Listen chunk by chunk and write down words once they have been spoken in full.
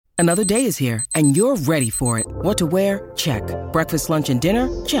Another day is here, and you're ready for it. What to wear? Check. Breakfast, lunch, and dinner?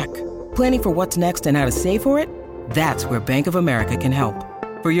 Check. Planning for what's next and how to save for it? That's where Bank of America can help.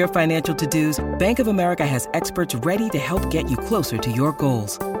 For your financial to-dos, Bank of America has experts ready to help get you closer to your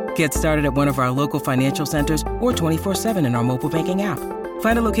goals. Get started at one of our local financial centers or 24/7 in our mobile banking app.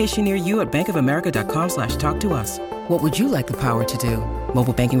 Find a location near you at bankofamerica.com/talktous. What would you like the power to do?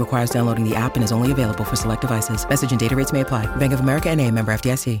 Mobile banking requires downloading the app and is only available for select devices. Message and data rates may apply. Bank of America N.A., member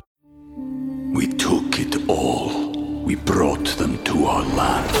FDIC. We took it all. We brought them to our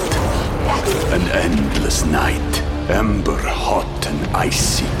land. An endless night, ember hot and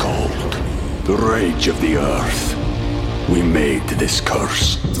icy cold. The rage of the earth. We made this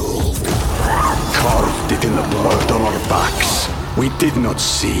curse. Carved it in the blood on our backs. We did not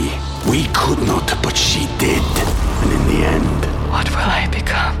see. We could not, but she did. And in the end, what will I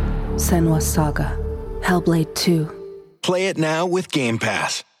become? Senua's Saga. Hellblade 2. Play it now with Game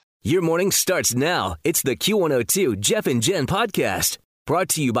Pass. Your morning starts now. It's the Q102 Jeff and Jen podcast. Brought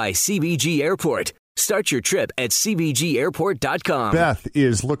to you by CBG Airport. Start your trip at CBGAirport.com. Beth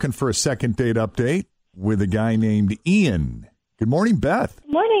is looking for a second date update with a guy named Ian. Good morning, Beth.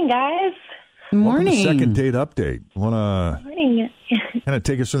 Morning, guys. Morning. Second date update. Want to kind of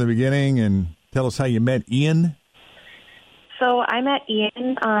take us from the beginning and tell us how you met Ian? So I met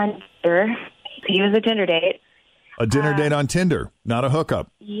Ian on Tinder. He was a Tinder date. A dinner date on Tinder, not a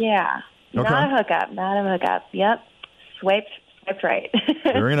hookup. Yeah. Okay. Not a hookup. Yep. Swiped right.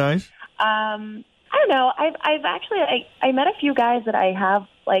 Very nice. I don't know. I've actually I met a few guys that I have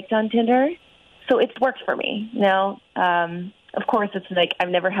liked on Tinder, so it's worked for me. You know, of course, it's like I've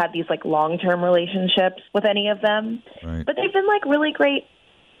never had these like long-term relationships with any of them, right. But they've been like really great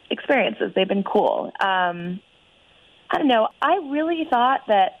experiences. They've been cool. I don't know. I really thought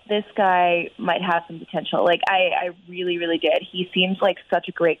that this guy might have some potential. Like, I really, really did. He seems like such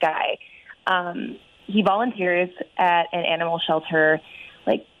a great guy. He volunteers at an animal shelter,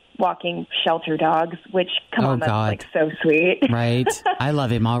 like walking shelter dogs, which, that's like so sweet. Right. I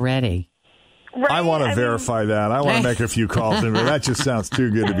love him already. Right? I want to verify that. I want to make a few calls, but that just sounds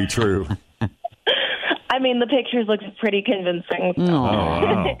too good to be true. I mean, the pictures look pretty convincing. So. Oh,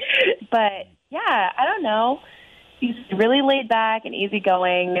 wow. But, yeah, I don't know. He's really laid back and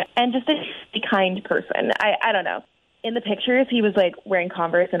easygoing and just a kind person. I don't know. In the pictures, he was like wearing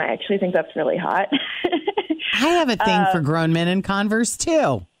Converse, and I actually think that's really hot. I have a thing for grown men in Converse,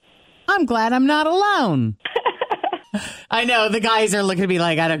 too. I'm glad I'm not alone. I know the guys are looking at me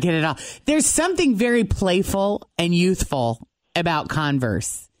like I don't get it all. There's something very playful and youthful about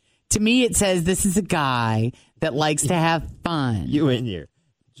Converse. To me, it says this is a guy that likes to have fun. You and your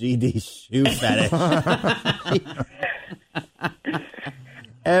GD shoe fetish.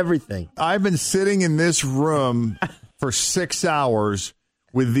 Everything. I've been sitting in this room for 6 hours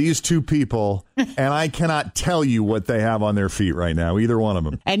with these two people, and I cannot tell you what they have on their feet right now, either one of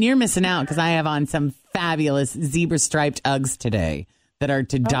them. And you're missing out because I have on some fabulous zebra-striped Uggs today that are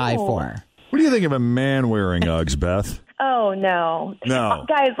to die for. What do you think of a man wearing Uggs, Beth? Oh, no. No.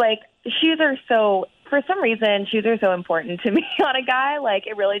 Guys, like, shoes are so... For some reason, shoes are so important to me on a guy. Like,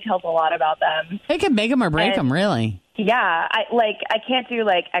 it really tells a lot about them. They can make them or break them, really. Yeah. I can't do,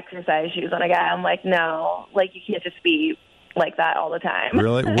 like, exercise shoes on a guy. I'm like, no. Like, you can't just be like that all the time.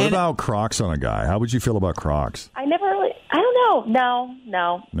 Really? What about Crocs on a guy? How would you feel about Crocs? I don't know.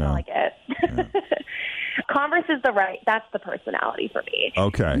 No. I don't like it. Yeah. Converse is that's the personality for me.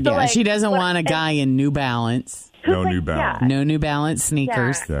 Okay. So, Yeah, she doesn't want a guy in New Balance. No New Balance. Yeah. No New Balance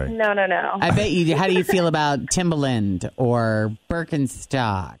sneakers. Yeah. Okay. No. I bet you. How do you feel about Timberland or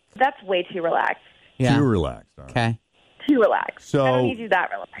Birkenstock? That's way too relaxed. Yeah. Too relaxed. All right. Okay. Too relaxed. So, I don't need you that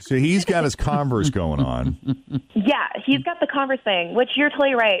relaxed. So he's got his Converse going on. Yeah, he's got the Converse thing, which you're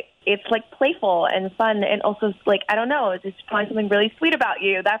totally right. It's like playful and fun, and also like I don't know, just find something really sweet about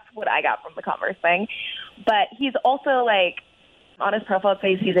you. That's what I got from the Converse thing. But he's also like on his profile it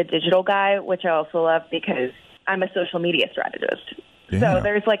says he's a digital guy, which I also love because I'm a social media strategist. Yeah. So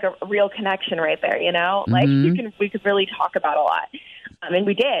there's like a real connection right there, you know? Like we could really talk about a lot. And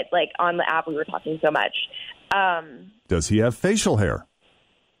we did, like on the app we were talking so much. Does he have facial hair?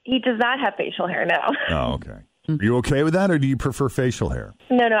 He does not have facial hair, no. Oh, okay. Are you okay with that, or do you prefer facial hair?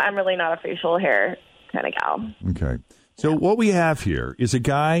 No, I'm really not a facial hair kind of gal. Okay. So what we have here is a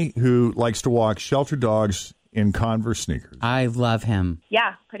guy who likes to walk shelter dogs in Converse sneakers. I love him.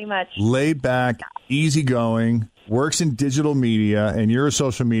 Yeah, pretty much. Laid back, easygoing, works in digital media, and you're a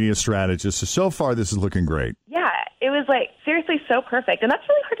social media strategist. So far, this is looking great. Yeah, it was like seriously so perfect. And that's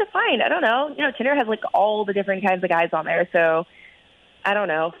really hard to find. I don't know. You know, Tinder has like all the different kinds of guys on there. So I don't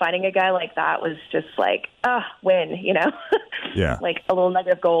know, finding a guy like that was just like, win, you know? Yeah. Like a little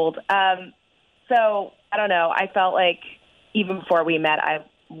nugget of gold. So I don't know. I felt like even before we met, I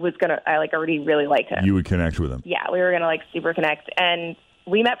already really liked him. You would connect with him. Yeah, we were going to like super connect. And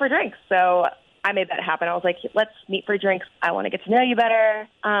we met for drinks. So I made that happen. I was like, let's meet for drinks. I want to get to know you better.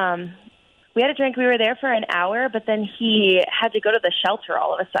 We had a drink. We were there for an hour, but then he had to go to the shelter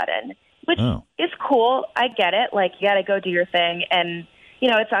all of a sudden, which is cool. I get it. Like, you got to go do your thing. And, you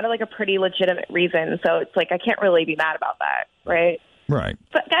know, it sounded like a pretty legitimate reason. So it's like, I can't really be mad about that, right? Right.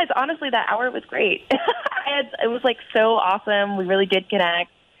 But, guys, honestly, that hour was great. It was, like, so awesome. We really did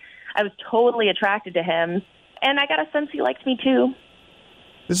connect. I was totally attracted to him. And I got a sense he liked me, too.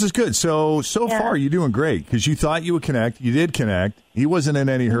 This is good. So far, you're doing great because you thought you would connect. You did connect. He wasn't in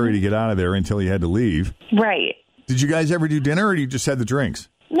any hurry to get out of there until he had to leave. Right. Did you guys ever do dinner, or you just had the drinks?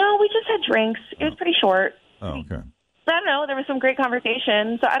 No, we just had drinks. It was pretty short. Oh, okay. But I don't know. There was some great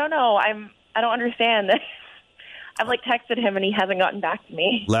conversation. So I don't know. I don't understand. I've like texted him and he hasn't gotten back to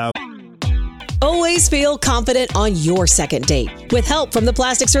me. Loud. Always feel confident on your second date. With help from the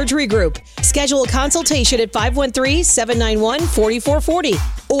Plastic Surgery Group. Schedule a consultation at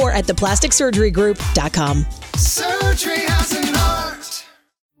 513-791-4440 or at theplasticsurgerygroup.com. Surgery has an art.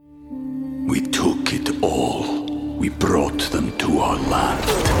 We took it all. We brought them to our land.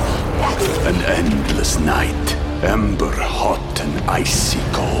 An endless night, ember hot and icy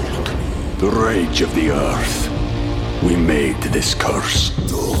cold. The rage of the earth. We made this curse.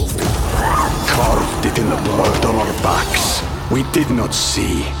 Carved it in the blood on our backs. We did not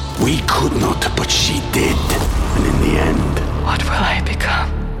see. We could not, but she did. And in the end, What will I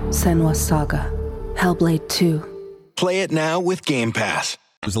become? Senua's Saga. Hellblade 2. Play it now with Game Pass.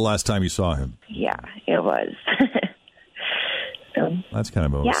 When was the last time you saw him? Yeah, it was. That's kind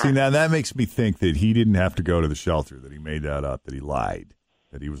of over. Yeah. See, now that makes me think that he didn't have to go to the shelter, that he made that up, that he lied,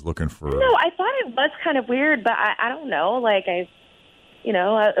 that he was looking for... No, I thought it was kind of weird, but I don't know. Like, it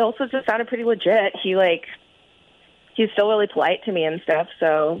also just sounded pretty legit. He's still really polite to me and stuff,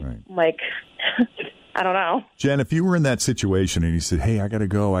 so, like, I don't know. Jen, if you were in that situation and he said, hey, I got to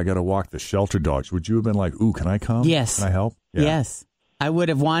go, I got to walk the shelter dogs, would you have been like, ooh, can I come? Yes. Can I help? Yeah. Yes. I would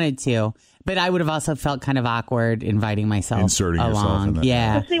have wanted to, but I would have also felt kind of awkward inviting myself Inserting along. yourself in that.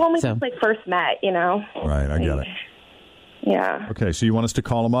 Yeah. Especially when we just, like, first met, you know? Right, I get it. Yeah. Okay, so you want us to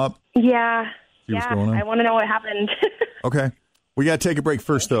call him up? Yeah. See what's going on? I want to know what happened. Okay. We got to take a break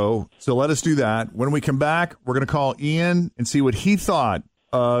first, though, so let us do that. When we come back, we're going to call Ian and see what he thought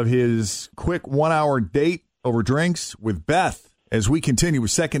of his quick 1-hour date over drinks with Beth as we continue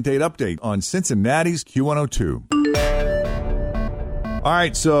with Second Date Update on Cincinnati's Q102. All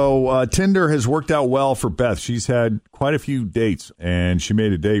right, so Tinder has worked out well for Beth. She's had quite a few dates, and she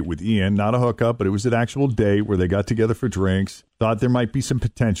made a date with Ian. Not a hookup, but it was an actual date where they got together for drinks. Thought there might be some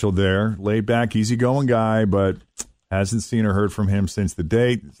potential there. Laid back, easygoing guy, but hasn't seen or heard from him since the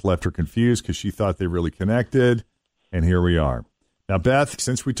date. It's left her confused because she thought they really connected, and here we are. Now, Beth,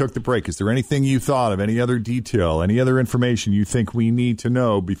 since we took the break, is there anything you thought of, any other detail, any other information you think we need to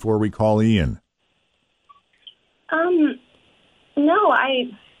know before we call Ian? No,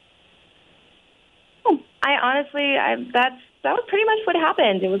 I honestly, that was pretty much what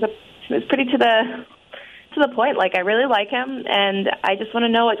happened. It was pretty to the point. Like, I really like him, and I just want to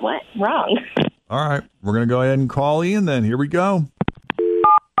know what went wrong. All right, we're going to go ahead and call Ian then. Here we go.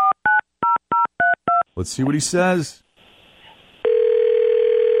 Let's see what he says.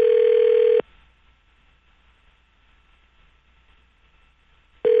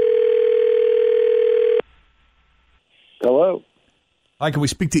 Hello. Hi, can we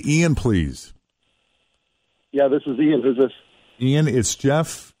speak to Ian, please? Yeah, this is Ian. Who's this? Ian, it's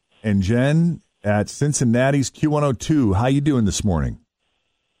Jeff and Jen at Cincinnati's Q102. How you doing this morning?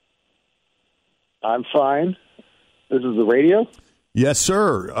 I'm fine. This is the radio? Yes,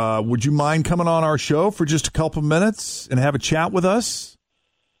 sir. Would you mind coming on our show for just a couple minutes and have a chat with us?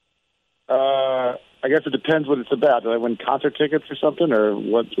 I guess it depends what it's about. Do I win concert tickets or something, or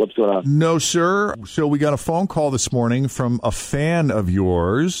what's going on? No, sir. So we got a phone call this morning from a fan of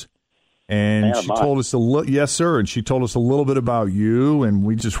yours, and she told us yes, sir, and she told us a little bit about you, and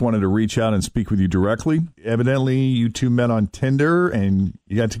we just wanted to reach out and speak with you directly. Evidently, you two met on Tinder, and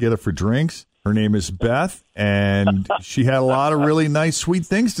you got together for drinks. Her name is Beth, and she had a lot of really nice, sweet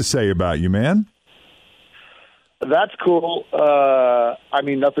things to say about you, man. That's cool. I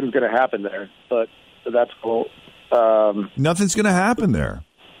mean, nothing's going to happen there, but that's cool. Nothing's going to happen there.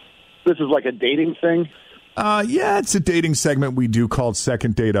 This is like a dating thing? Yeah, it's a dating segment we do called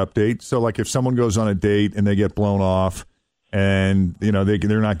Second Date Update. So, like, if someone goes on a date and they get blown off, and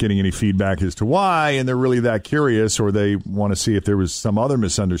they're not getting any feedback as to why, and they're really that curious, or they want to see if there was some other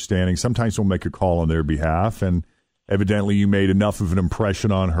misunderstanding. Sometimes we'll make a call on their behalf, and evidently you made enough of an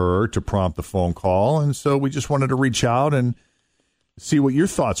impression on her to prompt the phone call, and so we just wanted to reach out and see what your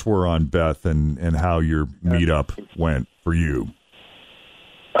thoughts were on Beth and how your meetup went for you.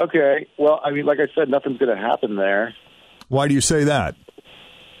 Okay. Well, I mean, like I said, nothing's going to happen there. Why do you say that?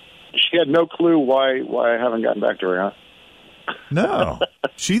 She had no clue why I haven't gotten back to her, huh? No.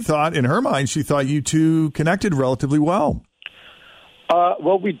 She thought, in her mind, you two connected relatively well.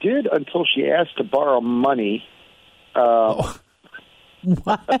 Well, we did until she asked to borrow money. What?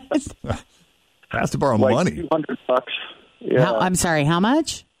 Asked to borrow like money? $200. Yeah. I'm sorry, how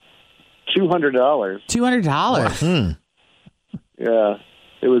much? $200. $200. Yeah.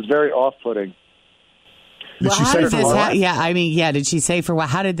 It was very off-putting. Did she say for what? Did she say for what?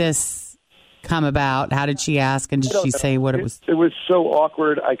 How did this come about? How did she ask? And did she say what it was? It was so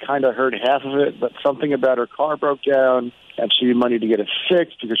awkward. I kind of heard half of it, but something about her car broke down, and she needed money to get it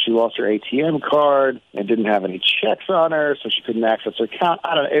fixed because she lost her ATM card and didn't have any checks on her, so she couldn't access her account.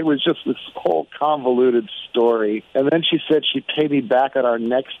 I don't know. It was just this whole convoluted story. And then she said she'd pay me back on our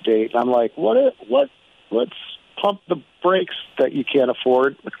next date. And I'm like, let's pump the brakes that you can't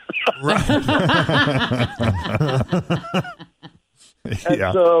afford. And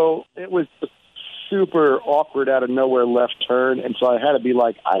so it was a super awkward out of nowhere left turn, and so I had to be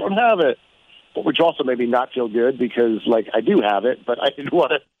like, I don't have it, which also made me not feel good because, like, I do have it, but I didn't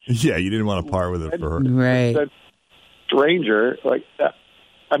want to. Yeah, you didn't want to part with it for her. Right. That stranger, like,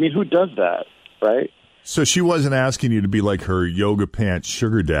 I mean, who does that, right? So she wasn't asking you to be like her yoga pants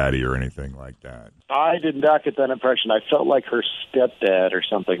sugar daddy or anything like that. I did not get that impression. I felt like her stepdad or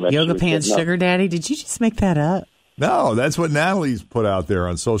something. Yoga pants sugar daddy? Did you just make that up? No, that's what Natalie's put out there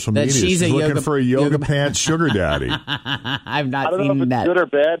on social media. She's looking for a yoga pants sugar daddy. I've not I don't know if it's good or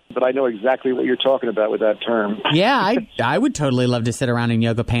bad, but I know exactly what you're talking about with that term. Yeah, I would totally love to sit around in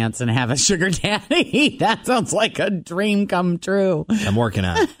yoga pants and have a sugar daddy. That sounds like a dream come true. I'm working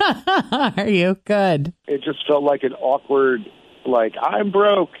on it. Are you? Good. It just felt like an awkward, like, I'm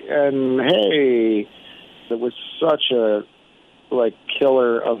broke, and hey, it was such a, like,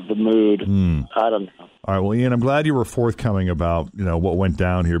 killer of the mood. I don't know. All right, well, Ian, I'm glad you were forthcoming about, what went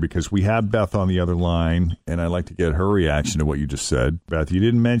down here, because we have Beth on the other line, and I'd like to get her reaction to what you just said. Beth, you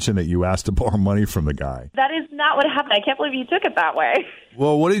didn't mention that you asked to borrow money from the guy. That is not what happened. I can't believe you took it that way.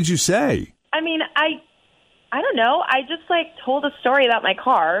 Well, what did you say? I mean, I don't know. I just, told a story about my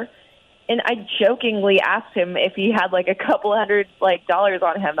car, and I jokingly asked him if he had, a couple $100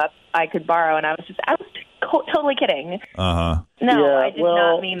 on him that I could borrow, and I was totally kidding. Uh-huh. No, yeah, I did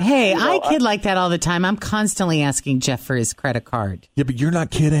not mean... Hey, I kid like that all the time. I'm constantly asking Jeff for his credit card. Yeah, but you're not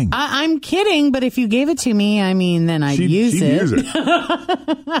kidding. I'm kidding, but if you gave it to me, then I'd use it.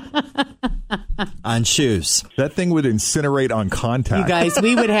 On shoes. That thing would incinerate on contact. You guys,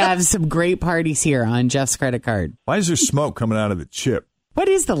 we would have some great parties here on Jeff's credit card. Why is there smoke coming out of the chip? What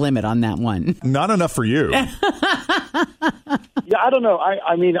is the limit on that one? Not enough for you. Yeah, I don't know.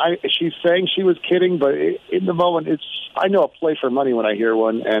 I mean, she's saying she was kidding, but in the moment, I know a play for money when I hear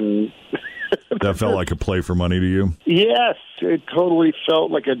one, and that felt like a play for money to you? Yes, it totally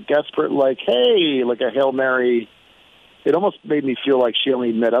felt like a desperate, hey, like a Hail Mary. It almost made me feel like she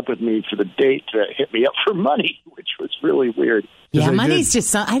only met up with me for the date to hit me up for money, which was really weird. Yeah, money's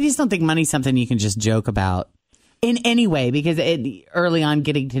I just don't think money's something you can just joke about in any way, because early on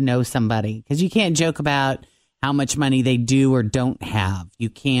getting to know somebody, because you can't joke about how much money they do or don't have.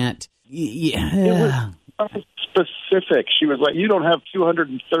 You can't. Yeah. It was specific. She was like, "You don't have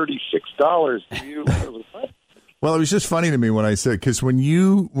 $236, do you?" I was like, what? Well, it was just funny to me when I said, because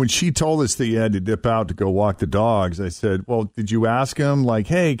when she told us that you had to dip out to go walk the dogs, I said, well, did you ask him,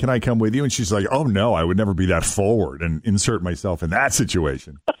 hey, can I come with you? And she's like, oh, no, I would never be that forward and insert myself in that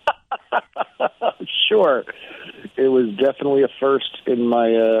situation. Sure. It was definitely a first in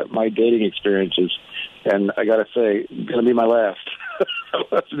my dating experiences. And I got to say, going to be my last. I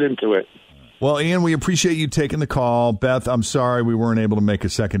wasn't into it. Well, Ian, we appreciate you taking the call. Beth, I'm sorry we weren't able to make a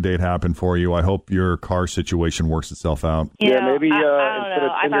second date happen for you. I hope your car situation works itself out. Yeah, maybe I don't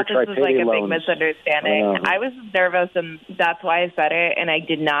know. I thought this was a loans. big misunderstanding. I was nervous, and that's why I said it, and I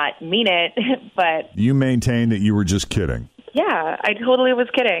did not mean it. But you maintained that you were just kidding. Yeah, I totally was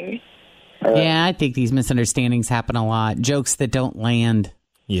kidding. Yeah, I think these misunderstandings happen a lot. Jokes that don't land.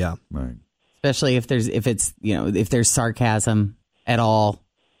 Yeah, right. Especially if there's sarcasm at all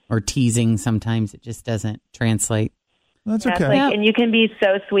or teasing. Sometimes it just doesn't translate. That's Yeah, it's okay. like, and you can be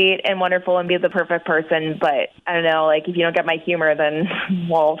so sweet and wonderful and be the perfect person, but I don't know, like if you don't get my humor, then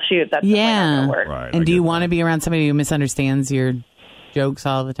well, shoot, that's not going to work. Right. And do you want to be around somebody who misunderstands your jokes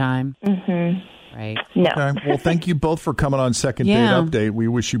all the time? Mm-hmm. Right. No. Okay. Well, thank you both for coming on Second Date Yeah. Update. We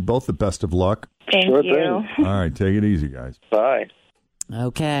wish you both the best of luck. Thank you. All right. Take it easy, guys. Bye.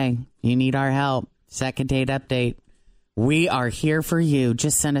 Okay. You need our help. Second Date Update. We are here for you.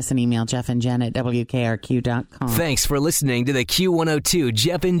 Just send us an email, Jeff and Jen at WKRQ.com. Thanks for listening to the Q102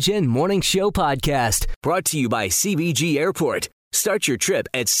 Jeff and Jen Morning Show podcast, brought to you by CBG Airport. Start your trip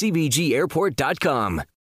at CBGAirport.com.